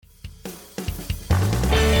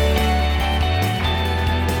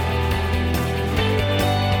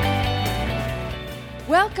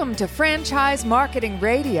Welcome to Franchise Marketing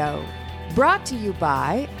Radio, brought to you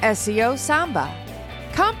by SEO Samba.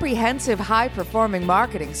 Comprehensive high-performing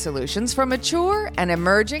marketing solutions for mature and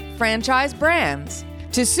emerging franchise brands.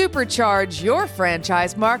 To supercharge your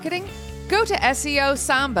franchise marketing, go to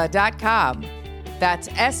SEOSamba.com. That's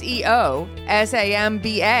SEOSAMBA.com.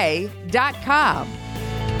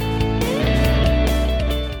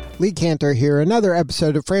 Lee Cantor here, another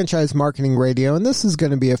episode of Franchise Marketing Radio, and this is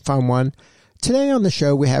going to be a fun one. Today on the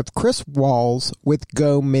show, we have Chris Walls with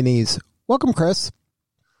Go Minis. Welcome, Chris.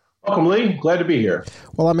 Welcome, Lee. Glad to be here.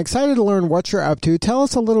 Well, I'm excited to learn what you're up to. Tell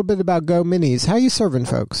us a little bit about Go Minis. How are you serving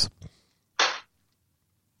folks?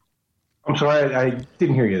 I'm sorry, I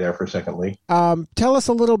didn't hear you there for a second, Lee. Tell us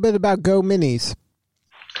a little bit about Go Minis.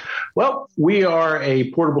 Well, we are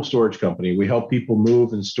a portable storage company. We help people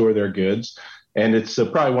move and store their goods, and it's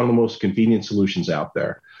probably one of the most convenient solutions out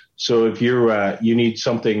there. So if you need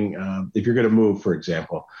something, if you're going to move, for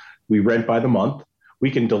example, we rent by the month.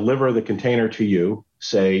 We can deliver the container to you,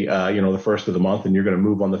 say, the first of the month, and you're going to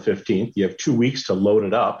move on the 15th. You have 2 weeks to load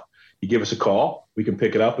it up. You give us a call. We can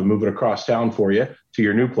pick it up and move it across town for you to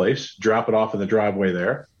your new place, drop it off in the driveway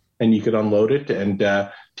there, and you could unload it and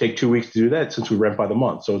take 2 weeks to do that since we rent by the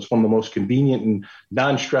month. So it's one of the most convenient and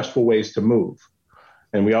non-stressful ways to move.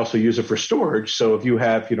 And we also use it for storage. So if you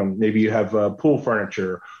have, maybe you have pool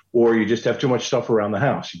furniture or you just have too much stuff around the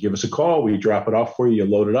house, you give us a call, we drop it off for you, you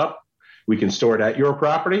load it up. We can store it at your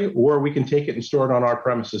property, or we can take it and store it on our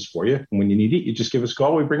premises for you. And when you need it, you just give us a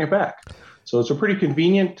call, we bring it back. So it's a pretty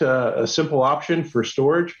convenient, a simple option for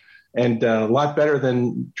storage, and a lot better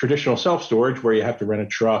than traditional self-storage where you have to rent a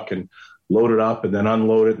truck and load it up and then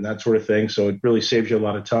unload it and that sort of thing. So it really saves you a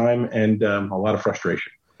lot of time and a lot of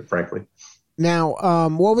frustration, frankly. Now,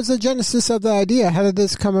 what was the genesis of the idea? How did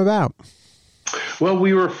this come about? Well,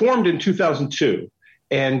 we were formed in 2002.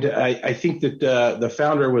 And I think that the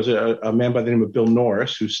founder was a man by the name of Bill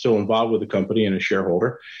Norris, who's still involved with the company and a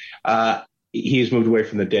shareholder. He's moved away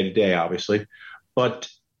from the day-to-day, obviously. But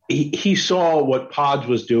he saw what Pods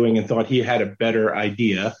was doing and thought he had a better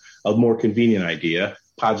idea, a more convenient idea.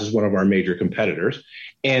 Pods is one of our major competitors.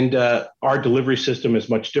 And our delivery system is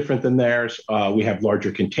much different than theirs. We have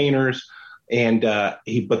larger containers.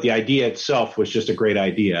 But the idea itself was just a great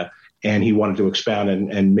idea. And he wanted to expound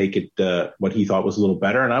and make it what he thought was a little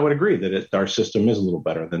better. And I would agree that our system is a little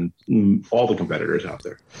better than all the competitors out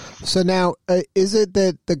there. So now, is it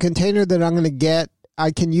that the container that I'm going to get, I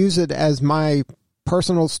can use it as my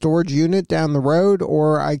personal storage unit down the road,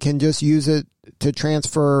 or I can just use it to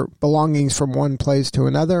transfer belongings from one place to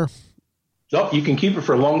another? No, you can keep it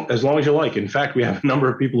for as long as you like. In fact, we have a number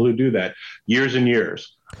of people who do that years and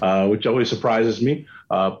years, which always surprises me.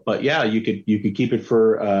 But yeah, you could keep it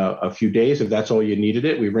for a few days if that's all you needed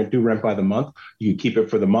it. We rent by the month. You can keep it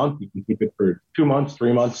for the month. You can keep it for 2 months,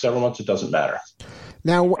 3 months, several months. It doesn't matter.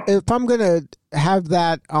 Now, if I'm going to have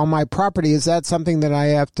that on my property, is that something that I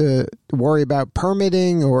have to worry about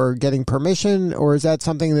permitting or getting permission, or is that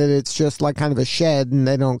something that it's just like kind of a shed and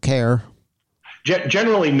they don't care?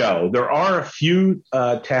 Generally, no. There are a few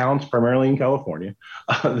towns, primarily in California,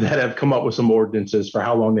 that have come up with some ordinances for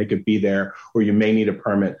how long they could be there, or you may need a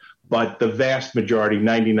permit. But the vast majority,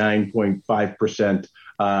 99.5%,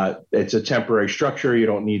 it's a temporary structure. You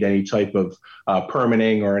don't need any type of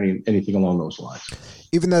permitting or anything along those lines.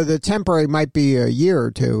 Even though the temporary might be a year or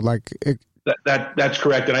two, That's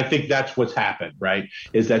correct. And I think that's what's happened, right,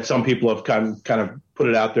 is that some people have kind of put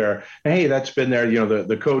it out there. Hey, that's been there.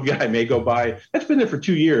 The code guy may go by. That's been there for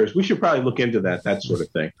 2 years. We should probably look into that sort of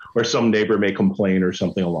thing. Or some neighbor may complain or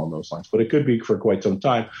something along those lines. But it could be for quite some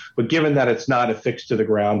time. But given that it's not affixed to the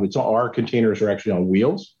ground, our containers are actually on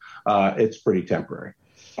wheels. It's pretty temporary.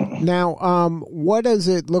 Now, what does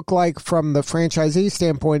it look like from the franchisee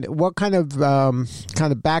standpoint? What kind of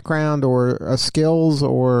background or skills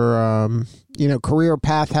or career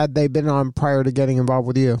path had they been on prior to getting involved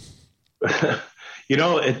with you?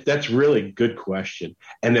 That's really a good question,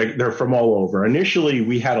 and they're from all over. Initially,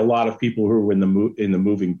 we had a lot of people who were in the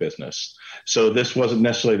moving business, so this wasn't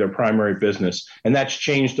necessarily their primary business, and that's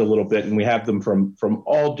changed a little bit. And we have them from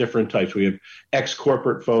all different types. We have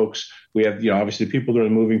ex-corporate folks. We have obviously people that are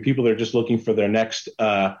moving, people that are just looking for their next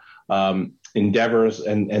endeavors,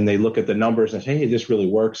 and they look at the numbers and say, hey, this really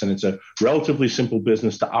works, and it's a relatively simple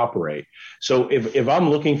business to operate. So if I'm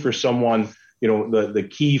looking for someone, the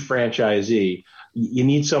key franchisee. You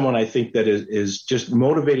need someone, I think, that is just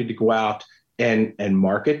motivated to go out and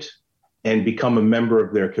market and become a member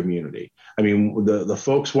of their community. I mean, the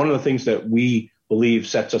folks, one of the things that we believe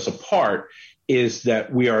sets us apart is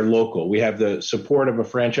that we are local. We have the support of a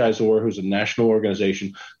franchisor who's a national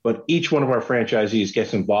organization, but each one of our franchisees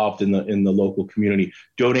gets involved in the local community,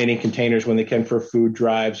 donating containers when they can for food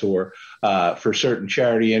drives or for certain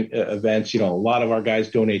charity events. A lot of our guys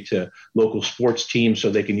donate to local sports teams so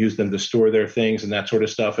they can use them to store their things and that sort of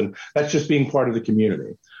stuff. And that's just being part of the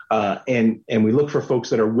community. And we look for folks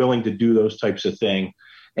that are willing to do those types of things.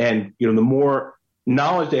 And, the more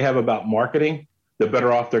knowledge they have about marketing, the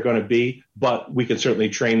better off they're going to be. But we can certainly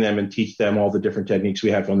train them and teach them all the different techniques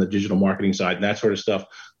we have on the digital marketing side and that sort of stuff.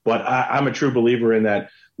 But I'm a true believer in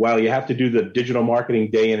that while you have to do the digital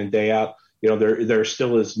marketing day in and day out, there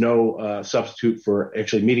still is no substitute for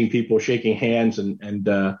actually meeting people, shaking hands, and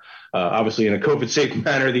obviously in a COVID-safe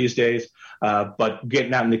manner these days, but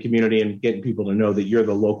getting out in the community and getting people to know that you're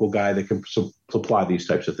the local guy that can supply these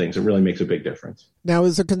types of things. It really makes a big difference. Now,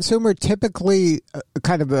 is the consumer typically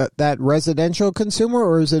kind of that residential consumer,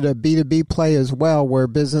 or is it a B2B play as well, where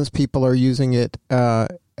business people are using it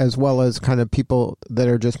as well as kind of people that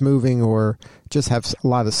are just moving or just have a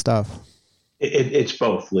lot of stuff? It's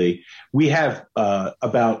both, Lee. We have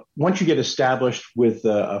once you get established with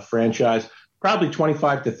a franchise, probably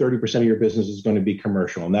 25 to 30% of your business is going to be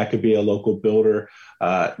commercial. And that could be a local builder.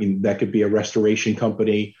 That could be a restoration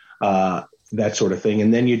company, that sort of thing.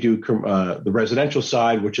 And then you do the residential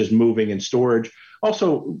side, which is moving and storage.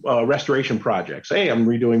 Also, restoration projects. Hey, I'm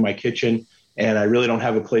redoing my kitchen and I really don't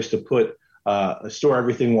have a place to store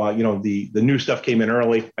everything while, the new stuff came in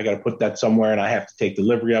early. I got to put that somewhere and I have to take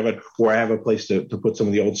delivery of it, or I have a place to put some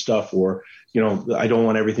of the old stuff, or, I don't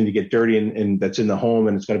want everything to get dirty and that's in the home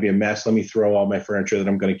and it's going to be a mess. Let me throw all my furniture that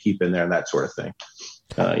I'm going to keep in there and that sort of thing.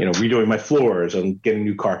 Redoing my floors and getting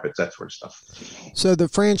new carpets, that sort of stuff. So the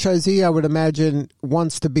franchisee, I would imagine,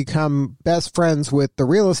 wants to become best friends with the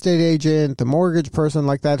real estate agent, the mortgage person,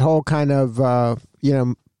 like that whole kind of,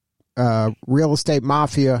 real estate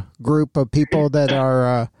mafia group of people that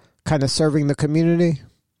are kind of serving the community?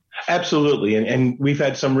 Absolutely. And we've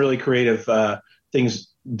had some really creative things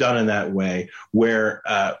done in that way where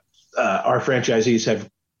our franchisees have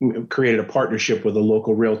created a partnership with a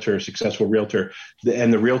local realtor, successful realtor,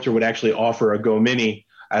 and the realtor would actually offer a Go Mini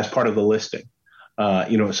as part of the listing.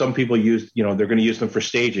 Some people they're going to use them for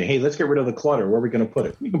staging. Hey, let's get rid of the clutter. Where are we going to put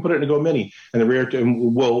it? We can put it in a Go Mini, and the realtor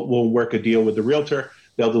will work a deal with the realtor.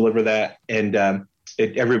 They'll deliver that, and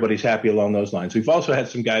everybody's happy along those lines. We've also had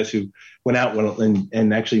some guys who went out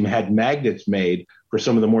and actually had magnets made for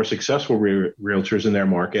some of the more successful realtors in their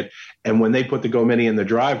market. And when they put the Go Mini in the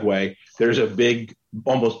driveway, there's a big,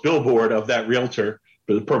 almost billboard of that realtor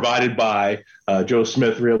provided by Joe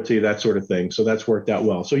Smith Realty, that sort of thing. So that's worked out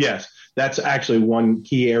well. So yes, that's actually one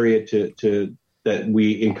key area that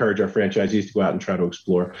we encourage our franchisees to go out and try to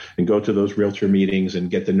explore and go to those realtor meetings and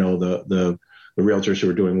get to know the realtors who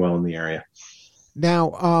are doing well in the area.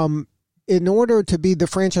 Now, in order to be the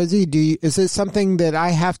franchisee, is it something that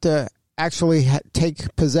I have to actually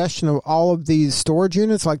take possession of all of these storage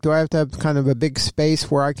units? Like, do I have to have kind of a big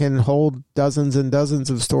space where I can hold dozens and dozens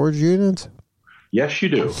of storage units? Yes, you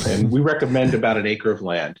do. And we recommend about an acre of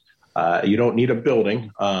land. You don't need a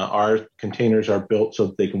building. Our containers are built so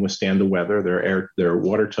that they can withstand the weather. They're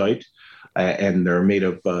watertight, and they're made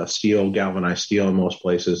of galvanized steel in most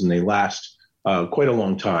places, and they last quite a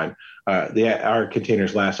long time. Our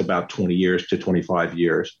containers last about 20 years to 25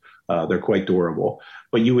 years. They're quite durable.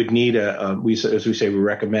 But you would need we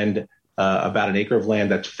recommend about an acre of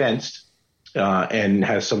land that's fenced and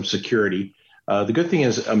has some security. The good thing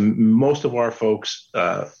is most of our folks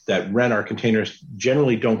that rent our containers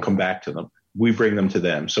generally don't come back to them. We bring them to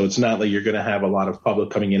them. So it's not like you're going to have a lot of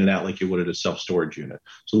public coming in and out like you would at a self-storage unit.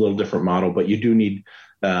 It's a little different model, but you do need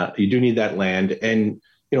that land. And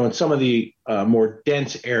in some of the more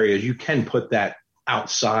dense areas, you can put that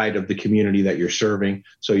outside of the community that you're serving,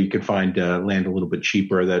 so you can find land a little bit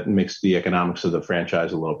cheaper. That makes the economics of the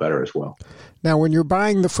franchise a little better as well. Now, when you're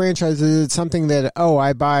buying the franchise, is it something that,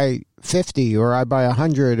 I buy 50 or I buy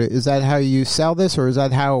 100? Is that how you sell this, or is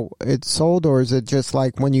that how it's sold, or is it just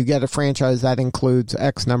like when you get a franchise that includes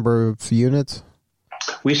X number of units?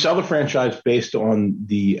 We sell the franchise based on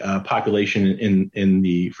the population in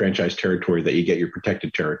the franchise territory that you get, your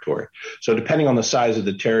protected territory. So depending on the size of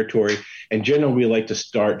the territory, and generally we like to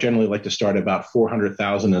start about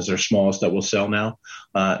 400,000 as our smallest that we'll sell now.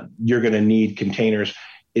 You're going to need containers.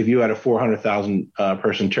 If you had a 400,000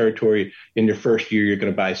 person territory, in your first year, you're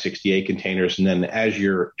going to buy 68 containers. And then as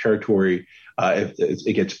your territory, if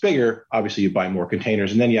it gets bigger, obviously you buy more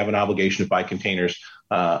containers. And then you have an obligation to buy containers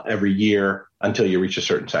every year until you reach a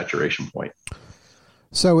certain saturation point.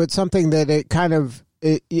 So it's something that it kind of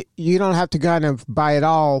you don't have to kind of buy it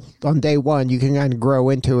all on day one. You can kind of grow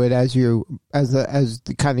into it as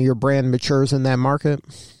the kind of your brand matures in that market.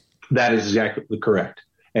 That is exactly correct.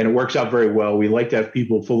 And it works out very well. We like to have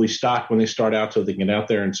people fully stocked when they start out so they can get out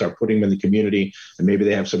there and start putting them in the community. And maybe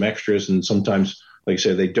they have some extras. And sometimes, like I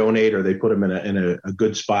said, they donate or they put them in a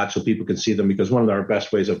good spot so people can see them, because one of our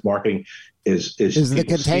best ways of marketing is the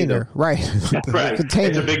container, right? Right. Container.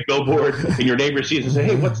 It's a big billboard and your neighbor sees it and say,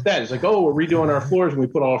 hey, what's that? It's like, oh, we're redoing our floors and we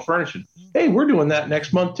put all our furniture. Hey, we're doing that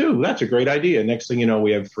next month too. That's a great idea. Next thing you know,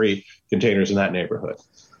 we have 3 containers in that neighborhood.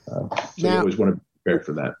 So you always want to be prepared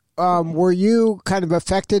for that. Were you kind of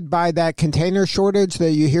affected by that container shortage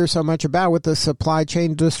that you hear so much about with the supply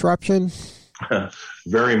chain disruption?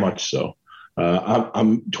 Very much so.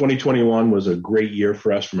 2021 was a great year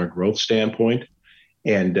for us from a growth standpoint.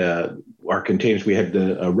 And our containers, we had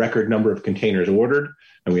a record number of containers ordered,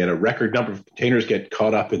 and we had a record number of containers get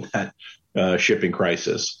caught up in that shipping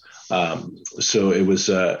crisis. So it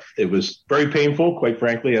was very painful, quite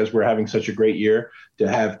frankly, as we're having such a great year, to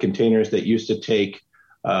have containers that used to take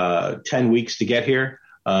 10 weeks to get here,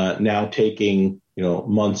 now taking,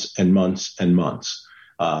 months and months and months.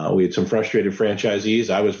 We had some frustrated franchisees.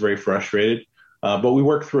 I was very frustrated, but we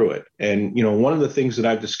worked through it. And, one of the things that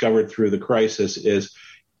I've discovered through the crisis is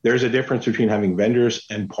there's a difference between having vendors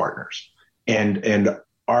and partners. And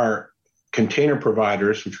our container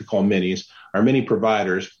providers, which we call minis, our mini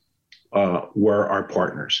providers were our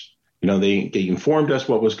partners. They informed us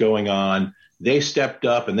what was going on. They stepped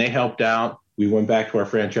up and they helped out. We went back to our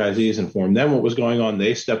franchisees, informed them what was going on.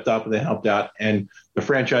 They stepped up and they helped out. And the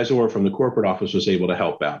franchisor from the corporate office was able to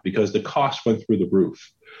help out because the cost went through the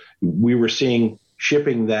roof. We were seeing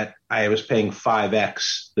shipping that I was paying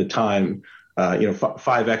 5X the time,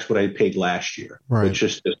 5X what I paid last year, right, which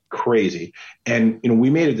is just crazy. And,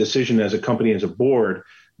 we made a decision as a company, as a board,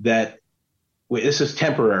 that this is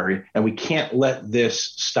temporary and we can't let this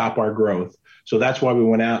stop our growth. So that's why we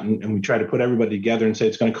went out and we tried to put everybody together and say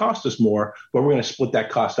it's going to cost us more, but we're going to split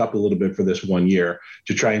that cost up a little bit for this 1 year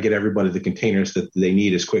to try and get everybody the containers that they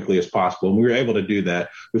need as quickly as possible. And we were able to do that.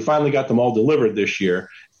 We finally got them all delivered this year,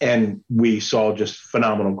 and we saw just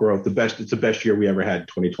phenomenal growth. It's the best year we ever had in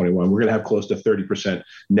 2021. We're going to have close to 30%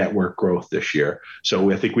 network growth this year.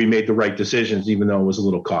 So I think we made the right decisions, even though it was a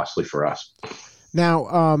little costly for us.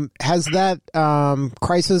 Now, has that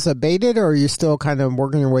crisis abated, or are you still kind of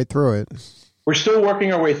working your way through it? We're still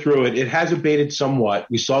working our way through it. It has abated somewhat.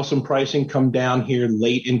 We saw some pricing come down here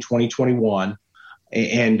late in 2021,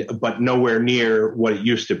 but nowhere near what it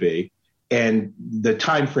used to be. And the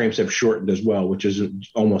timeframes have shortened as well, which is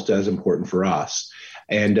almost as important for us.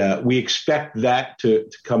 And we expect that to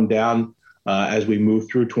come down as we move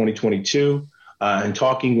through 2022. And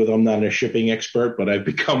talking with, I'm not a shipping expert, but I've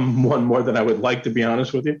become one more than I would like, to be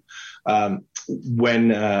honest with you.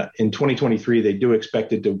 When in 2023, they do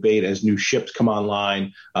expect it to abate as new ships come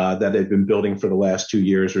online that they've been building for the last 2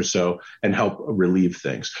 years or so and help relieve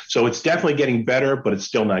things. So it's definitely getting better, but it's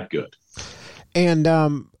still not good. And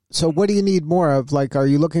so what do you need more of? Like, are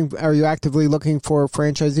you actively looking for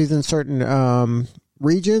franchisees in certain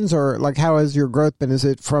regions, or like how has your growth been? Is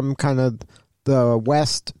it from kind of the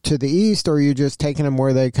west to the east, or are you just taking them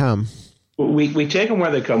where they come? We take them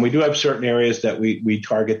where they come. We do have certain areas that we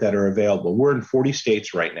target that are available. We're in 40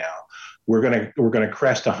 states right now. We're gonna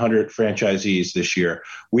crest 100 franchisees this year.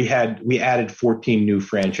 We added 14 new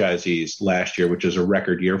franchisees last year, which is a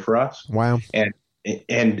record year for us. Wow.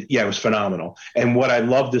 And yeah, it was phenomenal. And what I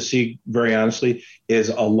love to see, very honestly, is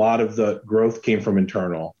a lot of the growth came from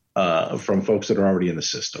internal, from folks that are already in the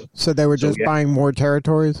system. So they were just buying more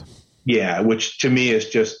territories? Yeah, which to me is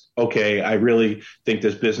just, okay, I really think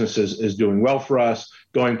this business is doing well for us,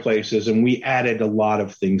 going places. And we added a lot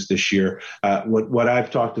of things this year. What I've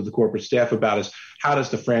talked to the corporate staff about is, how does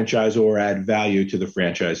the franchisor add value to the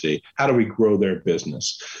franchisee? How do we grow their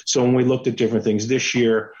business? So when we looked at different things this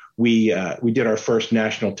year, we did our first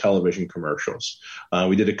national television commercials.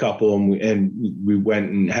 We did a couple, and we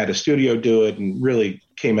went and had a studio do it, and really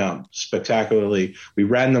came out spectacularly. We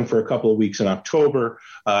ran them for a couple of weeks in October,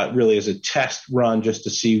 really as a test run, just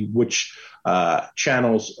to see which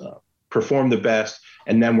channels perform the best.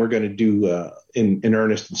 And then we're going to do in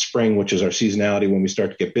earnest in spring, which is our seasonality, when we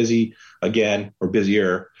start to get busy again, or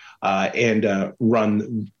busier. And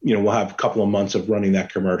run, we'll have a couple of months of running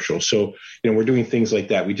that commercial. So, we're doing things like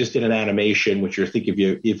that. We just did an animation, which I think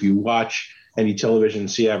if you watch any television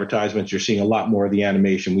and see advertisements, you're seeing a lot more of the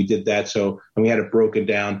animation. We did that. And we had it broken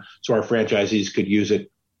down so our franchisees could use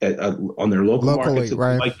it on their local markets if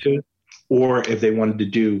right. they'd like to. or if they wanted to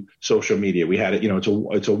do social media. We had it,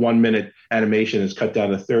 it's a 1 minute animation. It's cut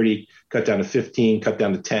down to 30, cut down to 15, cut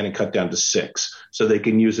down to 10, and cut down to 6. So they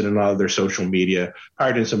can use it in all of their social media.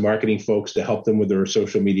 Hired in some marketing folks to help them with their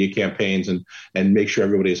social media campaigns and make sure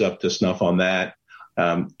everybody's up to snuff on that.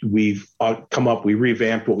 We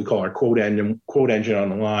revamped what we call our quote engine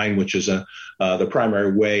online, which is the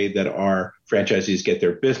primary way that our franchisees get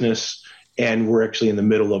their business. And we're actually in the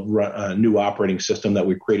middle of a new operating system that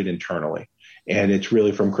we've created internally. And it's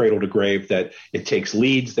really from cradle to grave that it takes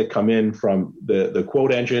leads that come in from the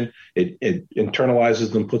quote engine. It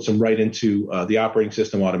internalizes them, puts them right into the operating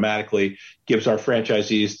system automatically, gives our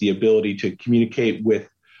franchisees the ability to communicate with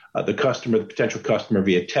the potential customer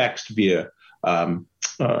via text, via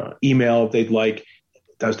email if they'd like,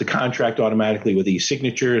 does the contract automatically with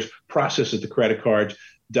e-signatures, processes the credit cards,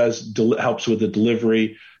 helps with the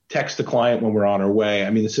delivery, text the client when we're on our way. I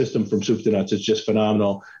mean, the system from soup to nuts is just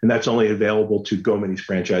phenomenal, and that's only available to GoMini's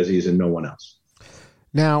franchisees and no one else.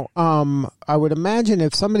 Now, I would imagine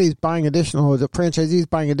if somebody's buying the franchisee's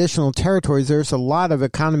buying additional territories, there's a lot of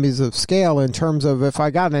economies of scale in terms of if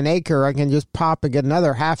I got an acre, I can just pop and get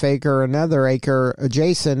another half acre, another acre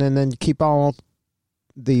adjacent, and then keep all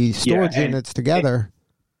the storage units together.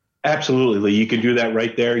 Absolutely, Lee. You can do that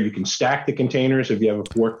right there. You can stack the containers if you have a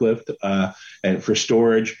forklift and for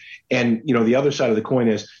storage. And, the other side of the coin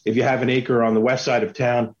is if you have an acre on the west side of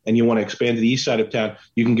town and you want to expand to the east side of town,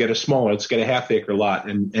 you can get let's get a half acre lot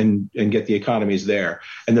and get the economies there.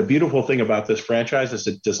 And the beautiful thing about this franchise is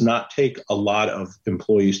it does not take a lot of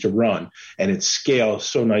employees to run, and it scales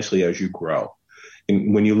so nicely as you grow.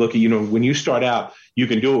 And when you look at, when you start out, you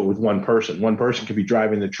can do it with one person. One person could be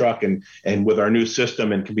driving the truck and with our new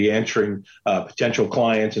system and can be answering potential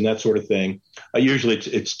clients and that sort of thing. Usually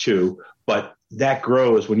it's two, but that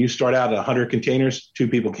grows. When you start out at 100 containers, 2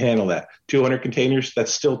 people can handle that. 200 containers,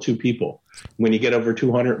 that's still 2 people. When you get over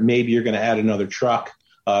 200, maybe you're going to add another truck.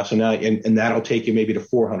 So now, and that'll take you maybe to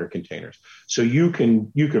 400 containers. So you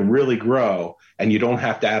can really grow, and you don't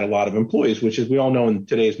have to add a lot of employees, which, as we all know in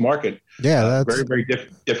today's market, that's very, very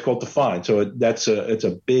difficult to find. So it's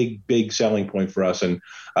a big selling point for us. And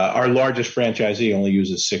our largest franchisee only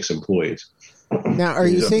uses 6 employees. Now, are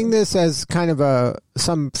you seeing this as kind of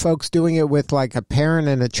some folks doing it with like a parent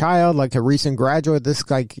and a child, like a recent graduate? This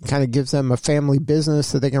kind of gives them a family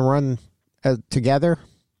business that they can run together?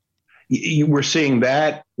 We're seeing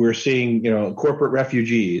that. We're seeing, corporate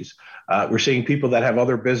refugees. We're seeing people that have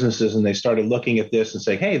other businesses, and they started looking at this and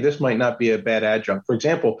saying, hey, this might not be a bad adjunct. For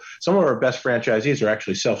example, some of our best franchisees are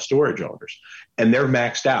actually self-storage owners, and they're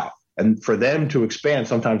maxed out. And for them to expand,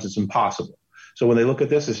 sometimes it's impossible. So when they look at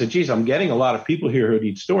this, they say, geez, I'm getting a lot of people here who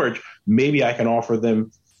need storage. Maybe I can offer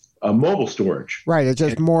them mobile storage. Right. It's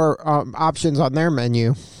just more options on their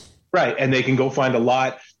menu. Right. And they can go find a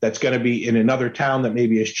lot that's going to be in another town that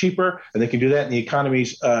maybe is cheaper, and they can do that. And the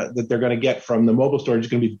economies that they're going to get from the mobile storage is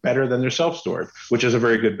going to be better than their self-storage, which is a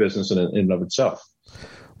very good business in and of itself.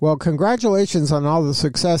 Well, congratulations on all the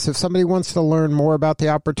success. If somebody wants to learn more about the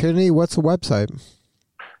opportunity, what's the website?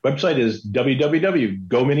 Website is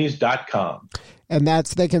www.gominis.com. And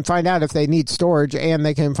they can find out if they need storage, and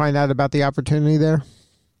they can find out about the opportunity there?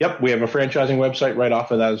 Yep. We have a franchising website right off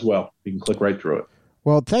of that as well. You can click right through it.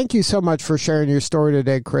 Well, thank you so much for sharing your story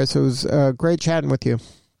today, Chris. It was great chatting with you.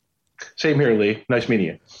 Same here, Lee. Nice meeting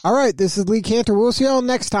you. All right. This is Lee Cantor. We'll see you all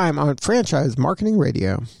next time on Franchise Marketing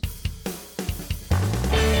Radio.